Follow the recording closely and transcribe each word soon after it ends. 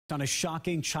On a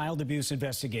shocking child abuse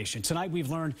investigation. Tonight we've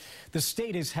learned the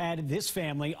state has had this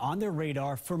family on their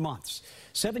radar for months.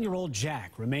 7-year-old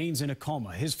Jack remains in a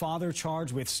coma. His father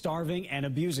charged with starving and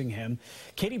abusing him.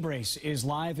 Katie Brace is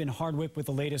live in Hardwick with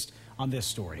the latest on this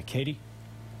story. Katie?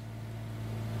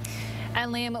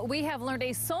 And Liam, we have learned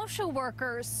a social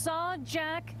worker saw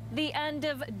Jack the end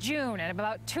of June, and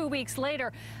about 2 weeks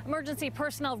later, emergency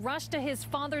personnel rushed to his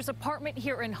father's apartment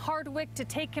here in Hardwick to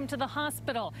take him to the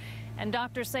hospital. And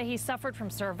doctors say he suffered from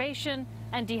starvation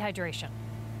and dehydration.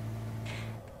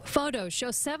 Photos show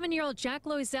 7-year-old Jack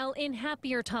Loisel in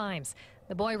happier times.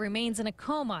 The boy remains in a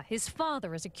coma. His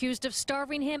father is accused of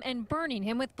starving him and burning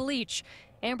him with bleach.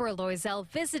 Amber Loisel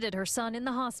visited her son in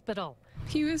the hospital.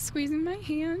 He was squeezing my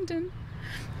hand, and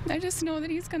I just know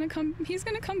that he's gonna come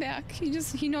back.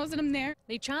 He knows that I'm there.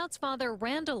 The child's father,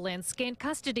 Randall Lintz, gained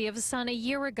custody of his son a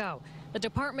year ago. The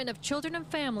Department of Children and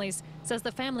Families says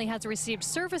the family has received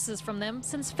services from them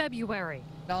since February.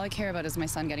 All I care about is my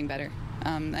son getting better.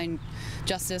 And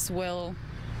justice will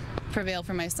prevail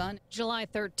for my son. July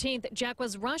 13th, Jack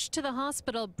was rushed to the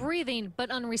hospital breathing but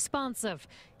unresponsive.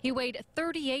 He weighed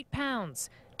 38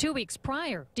 pounds. 2 weeks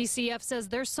prior, DCF says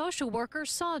their social worker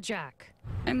saw Jack.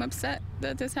 I'm upset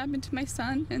that this happened to my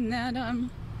son and that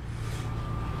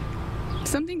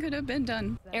something could have been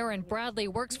done. Erin Bradley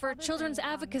works for a children's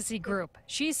advocacy group.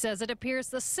 She says it appears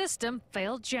the system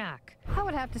failed Jack. I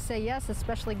would have to say yes,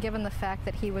 especially given the fact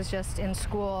that he was just in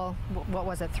school, what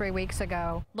was it, 3 weeks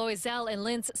ago. Loisel and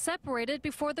Lintz separated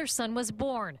before their son was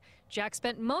born. Jack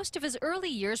spent most of his early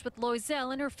years with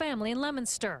Loisel and her family in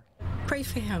Leominster. Pray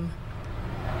for him.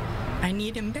 I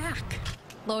need him back.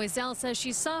 Loisel says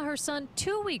she saw her son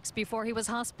 2 weeks before he was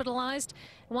hospitalized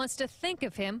and wants to think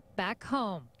of him back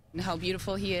home. And how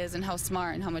beautiful he is and how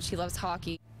smart and how much he loves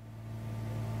hockey.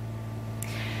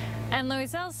 And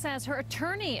Loisel says her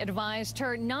attorney advised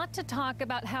her not to talk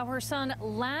about how her son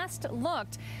last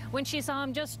looked when she saw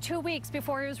him just 2 weeks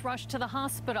before he was rushed to the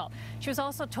hospital. She was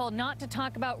also told not to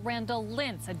talk about Randall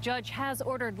Lintz. A judge has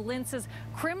ordered Lintz's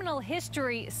criminal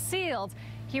history sealed.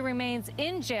 He remains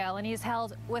in jail and he's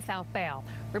held without bail.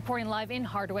 Reporting live in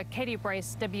Hardwick, Katie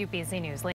Brace, WBZ News.